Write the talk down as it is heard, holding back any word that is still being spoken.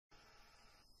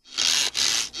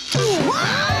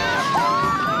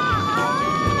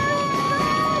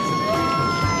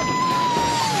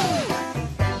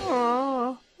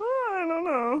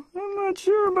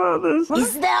about this.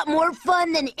 Is that more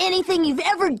fun than anything you've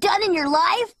ever done in your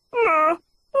life? No.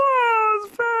 Oh,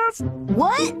 it's fast.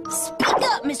 What? Speak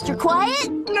up, Mr. Quiet.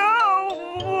 No.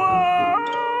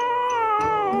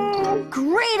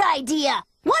 Great idea.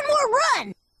 One more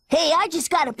run. Hey, I just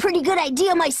got a pretty good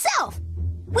idea myself.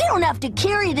 We don't have to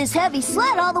carry this heavy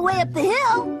sled all the way up the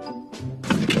hill.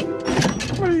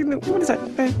 What is that?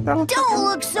 Don't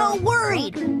look so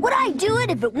worried. Would I do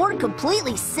it if it weren't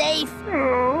completely safe?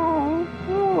 I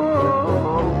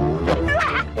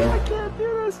can't do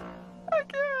this.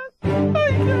 I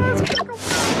can't.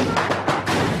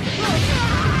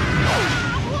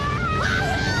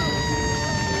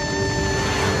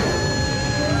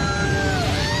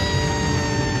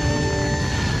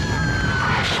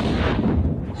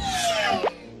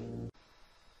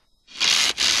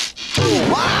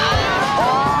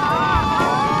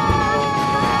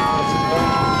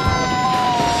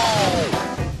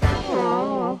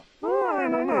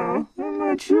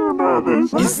 Sure about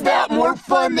this. Is that more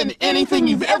fun than anything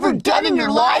you've ever done in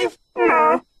your life?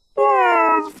 No.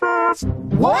 Oh, it's fast.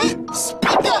 What?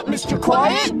 Speak up, Mr.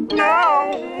 Quiet.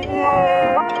 No.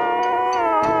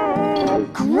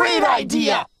 Great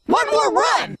idea. One more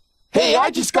run. Hey,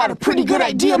 I just got a pretty good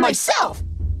idea myself.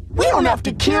 We don't have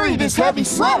to carry this heavy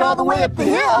sled all the way up the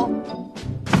hill.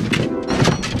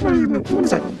 What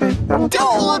is that?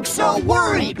 Don't look so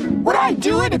worried. Would I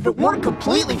do it if it weren't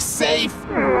completely safe?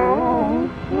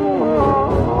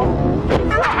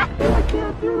 I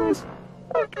can't do this.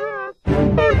 I can't.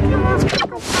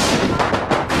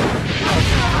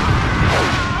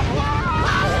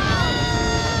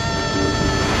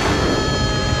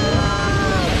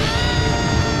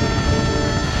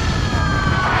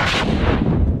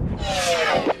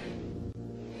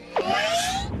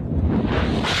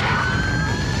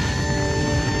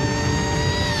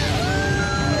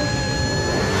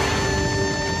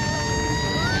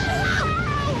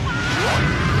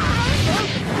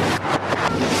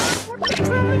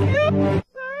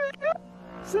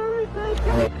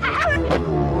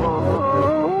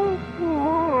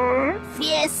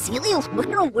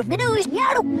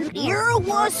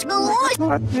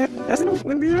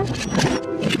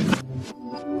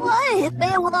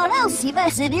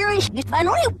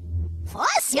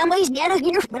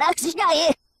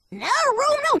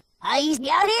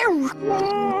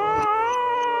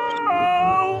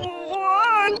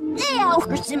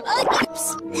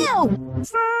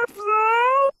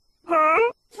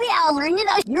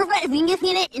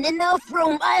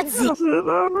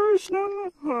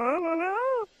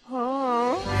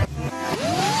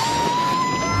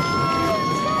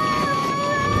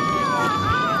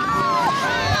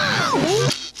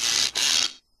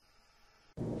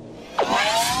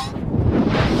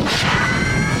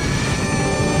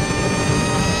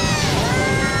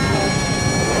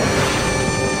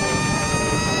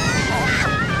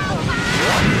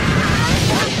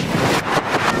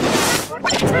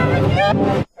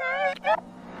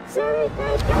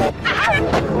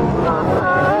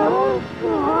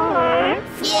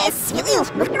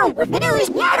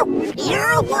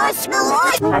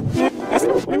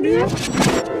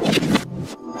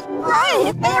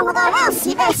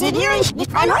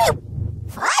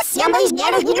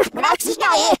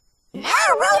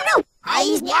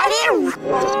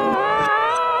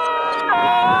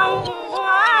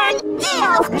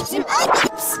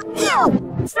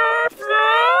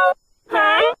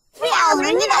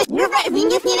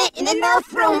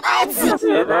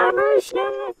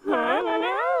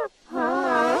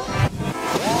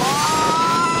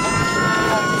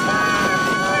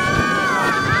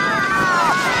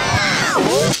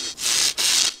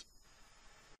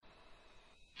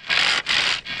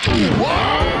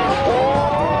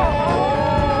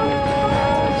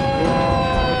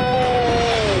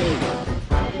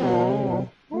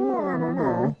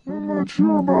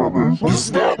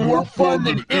 Is that more fun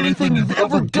than anything you've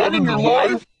ever done in your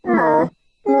life? No.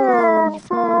 Oh, it's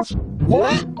fast.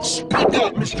 What? Speak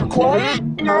up, Mr. Quiet.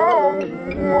 No.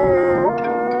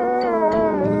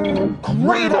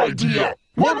 Great idea.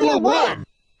 One more run.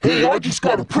 Hey, I just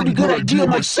got a pretty good idea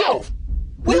myself.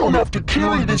 We don't have to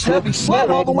carry this heavy sled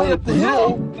all the way up the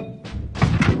hill.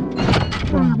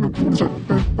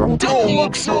 Don't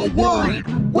look so worried.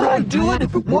 Would I do it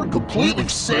if it weren't completely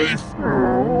safe?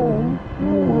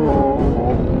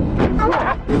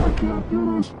 I can't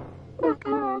do this. I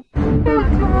can't.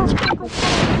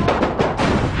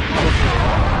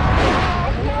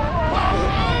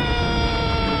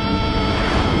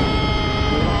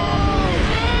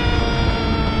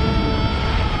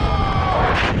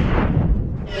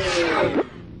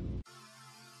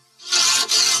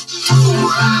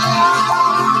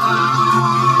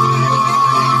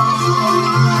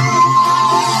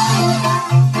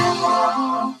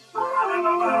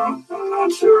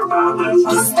 about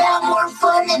this? Is that more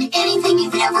fun than anything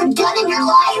you've ever done in your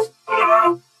life?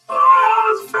 Yeah.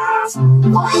 Oh, it's fast.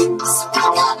 What?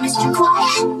 Speak up, Mr.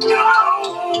 Quiet. No.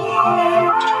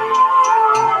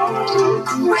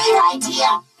 Great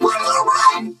idea. One more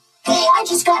run. Hey, I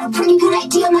just got a pretty good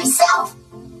idea myself.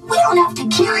 We don't have to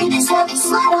carry this heavy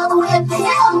sled all the way up the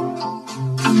hill.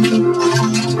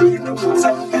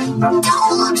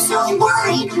 Don't look so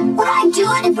worried. Would I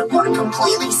do it if it weren't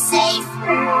completely safe?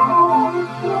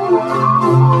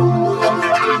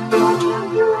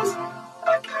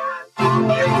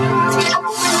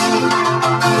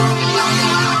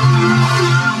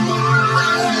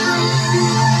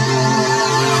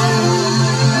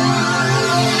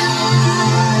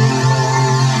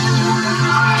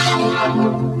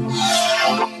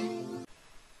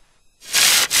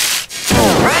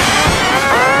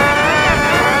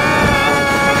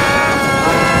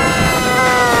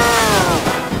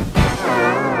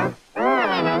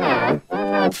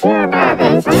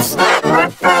 Is that more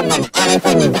fun than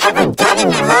anything you've ever done in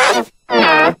your life?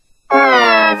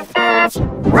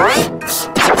 What?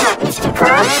 Stop that, Mr.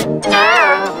 Quiet!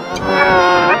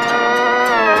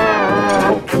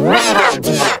 Great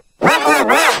idea! One more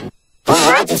run!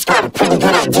 Hey, I just got a pretty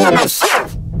good idea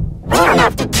myself! We don't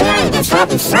have to carry this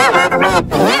heavy sled all the way up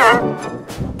the hill!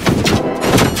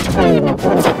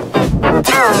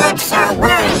 Don't look so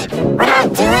worried! Would I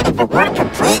do it if it weren't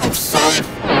completely safe?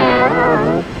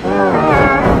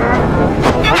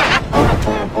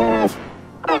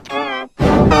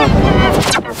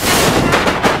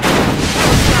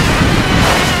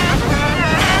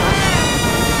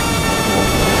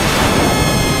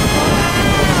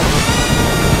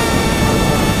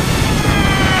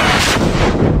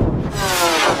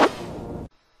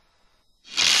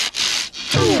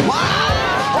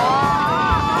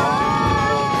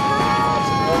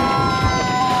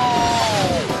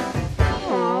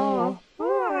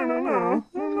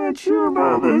 Sure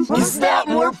about this. Is that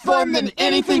more fun than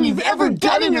anything you've ever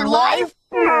done in your life?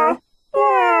 Yeah.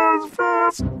 Oh, it's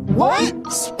fast.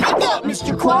 What? Speak up,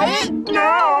 Mr. Quiet.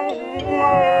 No.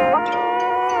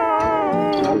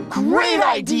 Great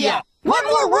idea. One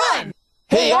more run.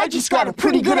 Hey, I just got a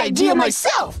pretty good idea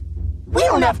myself. We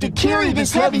don't have to carry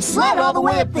this heavy sled all the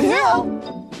way up the hill.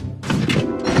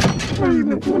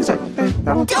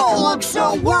 Don't look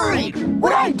so worried.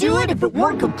 Would I do it if it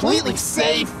weren't completely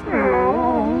safe?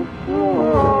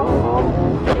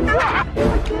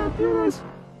 I can't do this.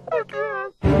 I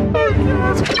can't.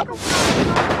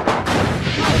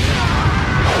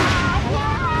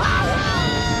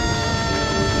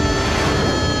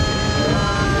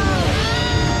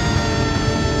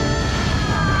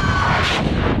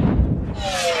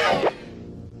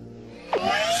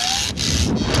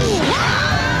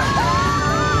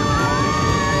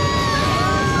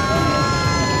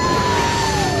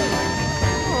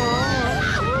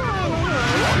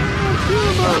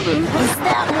 Is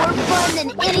that more fun than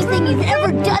anything you've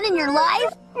ever done in your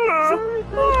life?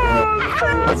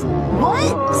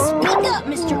 What? Speak up,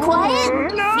 Mr. Quiet.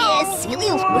 Yes,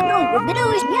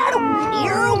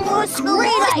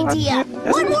 great idea.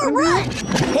 One more run.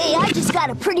 Hey, I just got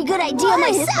a pretty good idea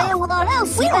myself.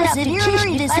 We don't have to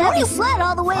carry this heavy sled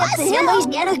all the way up the hill.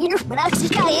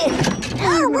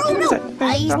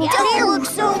 Don't look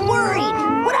so worried.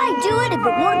 Would I do it if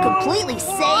it weren't completely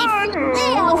safe?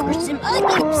 For some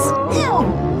onions.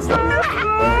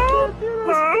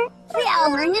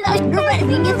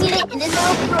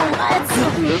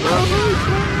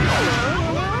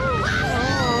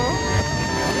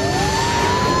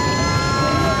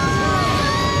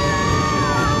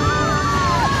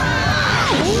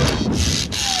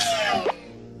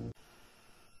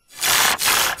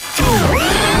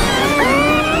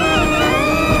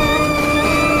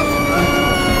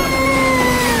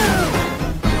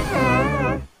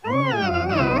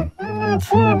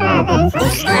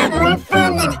 Is that more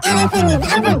fun than anything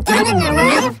you've ever done in your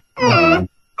life?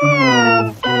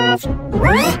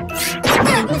 What? Stop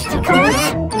that, Mr.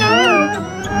 Quiet!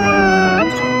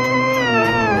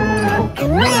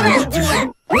 Great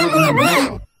idea! One more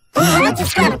run! Hey, I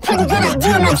just got a pretty good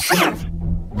idea myself!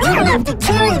 We don't have to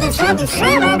carry this heavy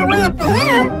sled all the way up the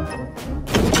hill!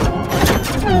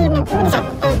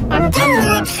 Don't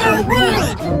look so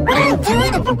worried! Would I do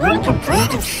it if it weren't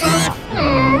completely safe?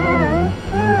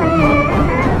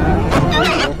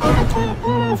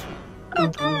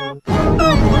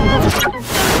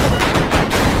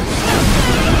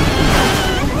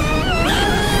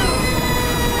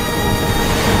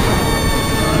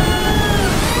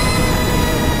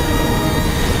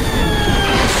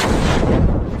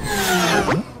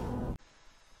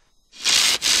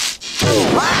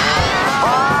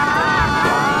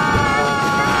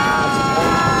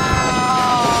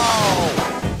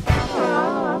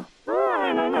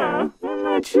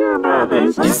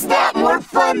 this. Is that more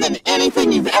fun than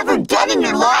anything you've ever done in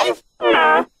your life?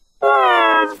 No.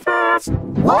 It's fast.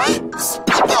 What?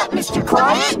 Speak up, Mr.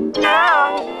 Quiet.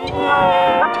 No.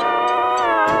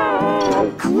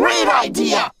 Great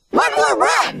idea! One more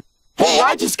run! Hey,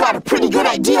 I just got a pretty good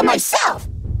idea myself.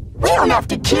 We don't have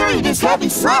to carry this heavy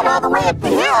sled all the way up the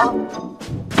hill.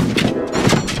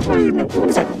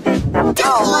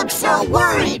 Don't look so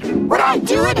worried. Would I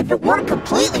do it if it weren't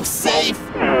completely safe?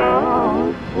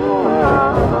 I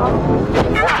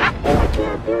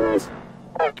can't do this.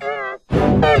 I can't.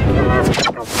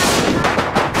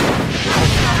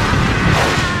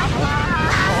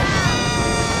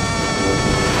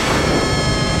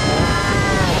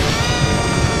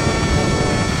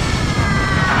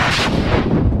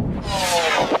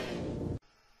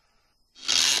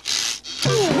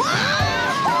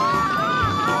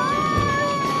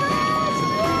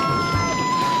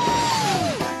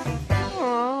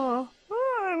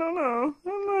 I don't know.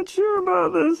 I'm not sure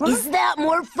about this. Is that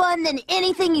more fun than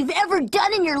anything you've ever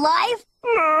done in your life?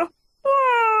 No.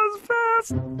 It's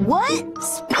fast. What?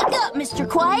 Speak up, Mr.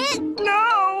 Quiet.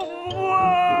 No.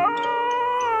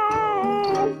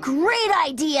 Great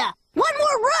idea! One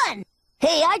more run!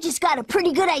 Hey, I just got a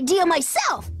pretty good idea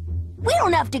myself. We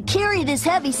don't have to carry this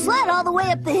heavy sled all the way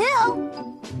up the hill.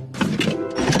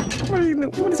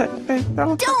 What is that?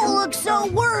 Don't look so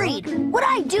worried. Would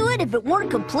I do it if it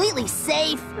weren't completely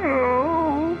safe?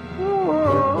 I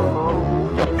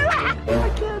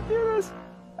can't do this.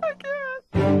 I can't.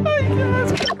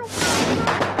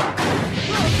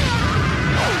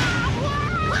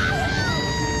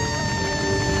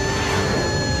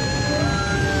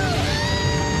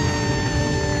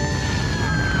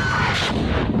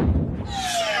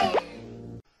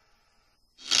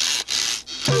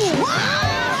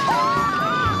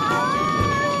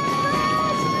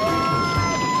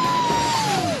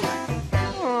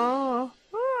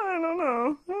 I don't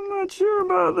know. I'm not sure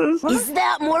about this. Is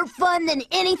that more fun than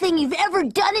anything you've ever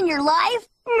done in your life?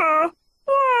 No.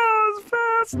 It's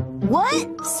fast.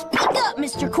 What? Speak up,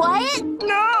 Mr. Quiet.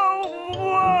 No.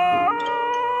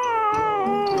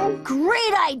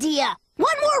 Great idea!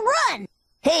 One more run!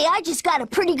 Hey, I just got a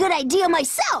pretty good idea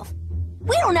myself.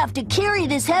 We don't have to carry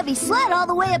this heavy sled all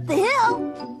the way up the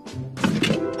hill.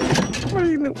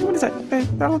 What is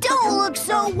that? Don't look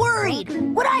so worried.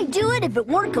 Would I do it if it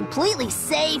weren't completely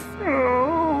safe?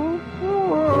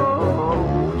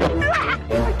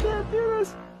 I can't do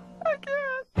this. I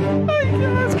can't.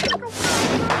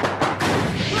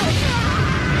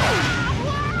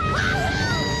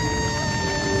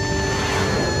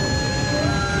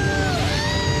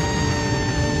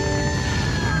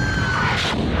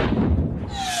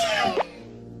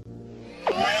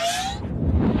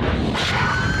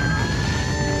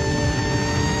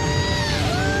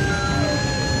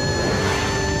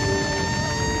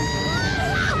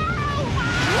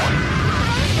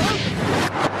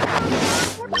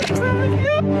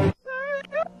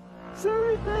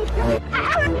 Sorry, thank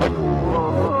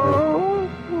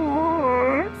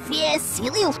Фе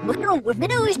силил микро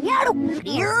выберешь яру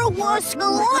первого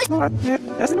скалой.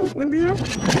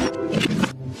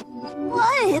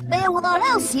 Ой, это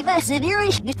удалал себя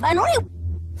сидишь не фануй.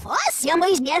 Фас я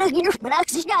мы изняли гир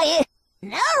праксис гае.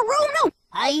 На румну,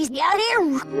 а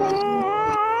изняли.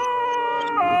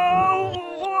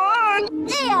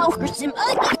 Now for some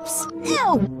items.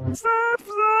 Now.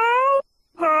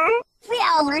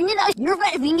 Fallering it out, you're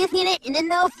revving it in it in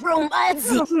enough room. I'd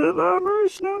see.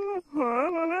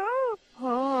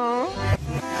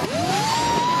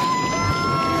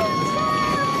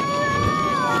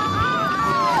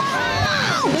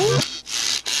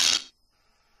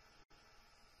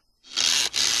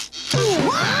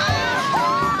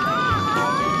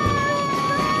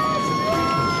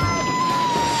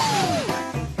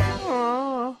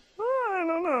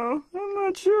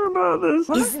 Sure about this.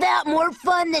 Is that more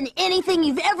fun than anything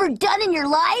you've ever done in your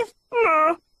life?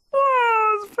 No.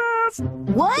 It's fast.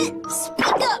 What?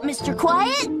 Speak up, Mr.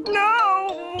 Quiet. No.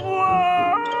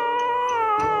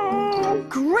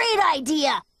 Great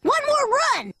idea! One more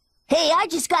run! Hey, I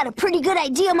just got a pretty good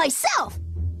idea myself.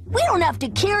 We don't have to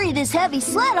carry this heavy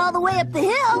sled all the way up the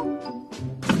hill.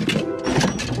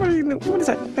 What is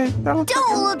that?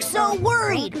 Don't look so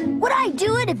worried. Would I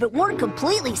do it if it weren't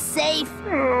completely safe?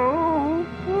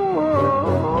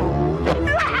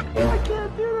 I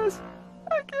can't do this.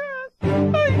 I can't.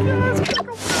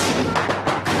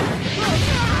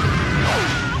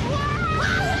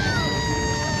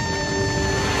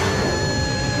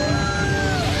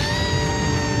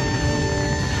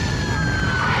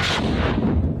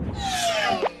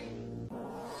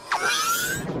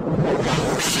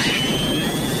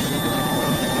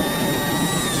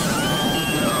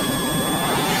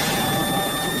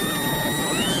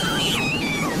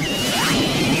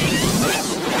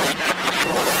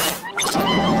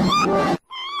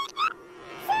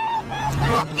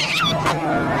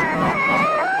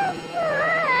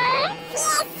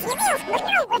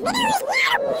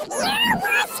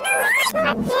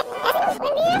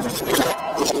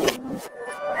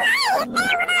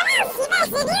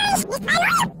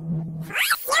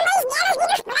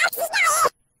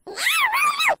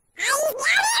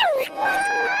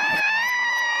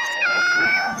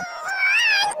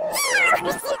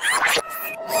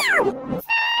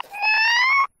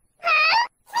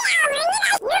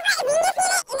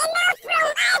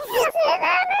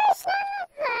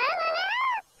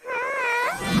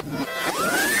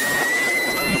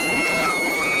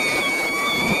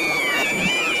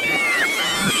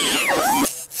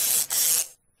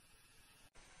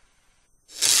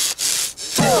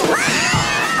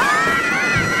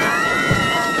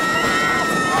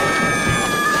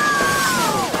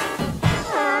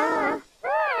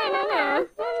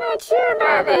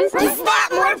 Is that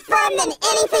more fun than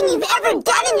anything you've ever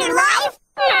done in your life?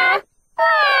 Yeah.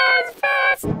 It's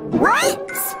fast.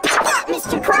 What? Speak up,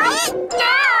 Mr. Quiet!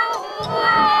 No!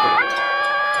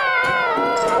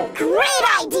 Great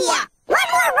idea! One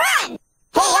more run!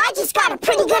 Hey, I just got a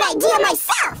pretty good idea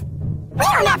myself! We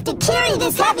don't have to carry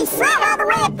this heavy sled all the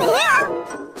way up the hill!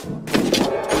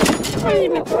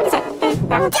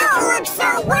 Don't look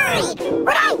so worried!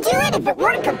 Would I do it if it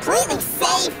weren't completely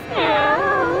safe?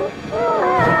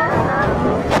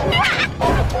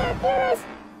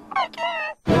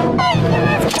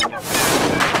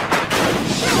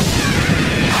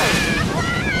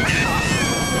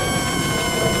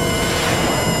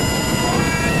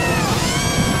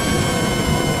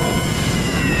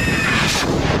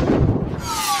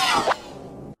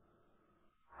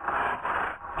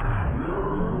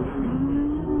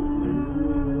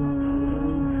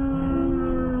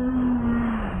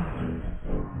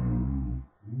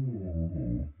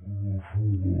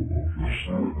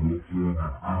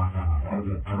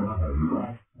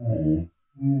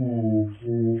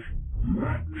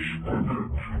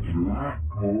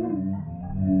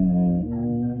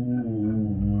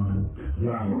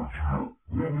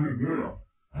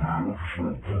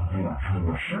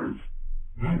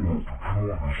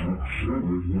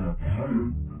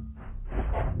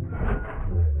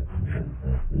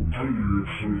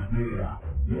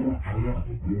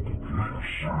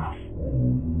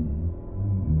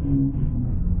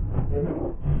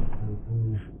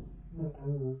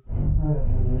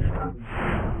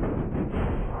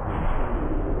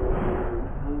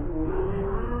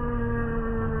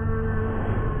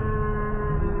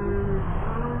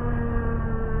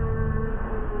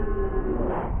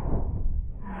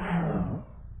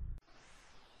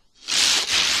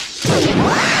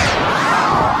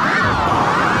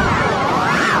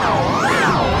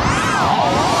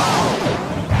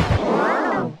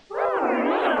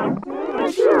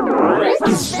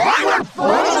 Is that not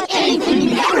fun like anything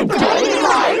you've ever done in your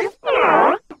life?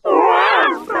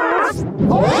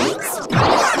 Thanks!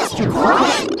 Mr.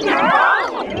 Quiet!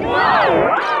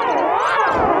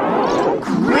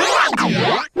 Great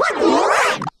idea! One more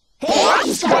run! Hey, I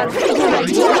just got a pretty good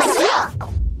idea myself!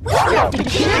 We don't have to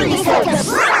carry this heavy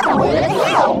sled all the way to the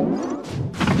hill!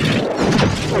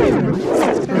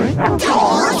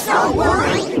 Don't look so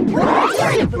worried! We're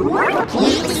doing it for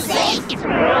completely safe!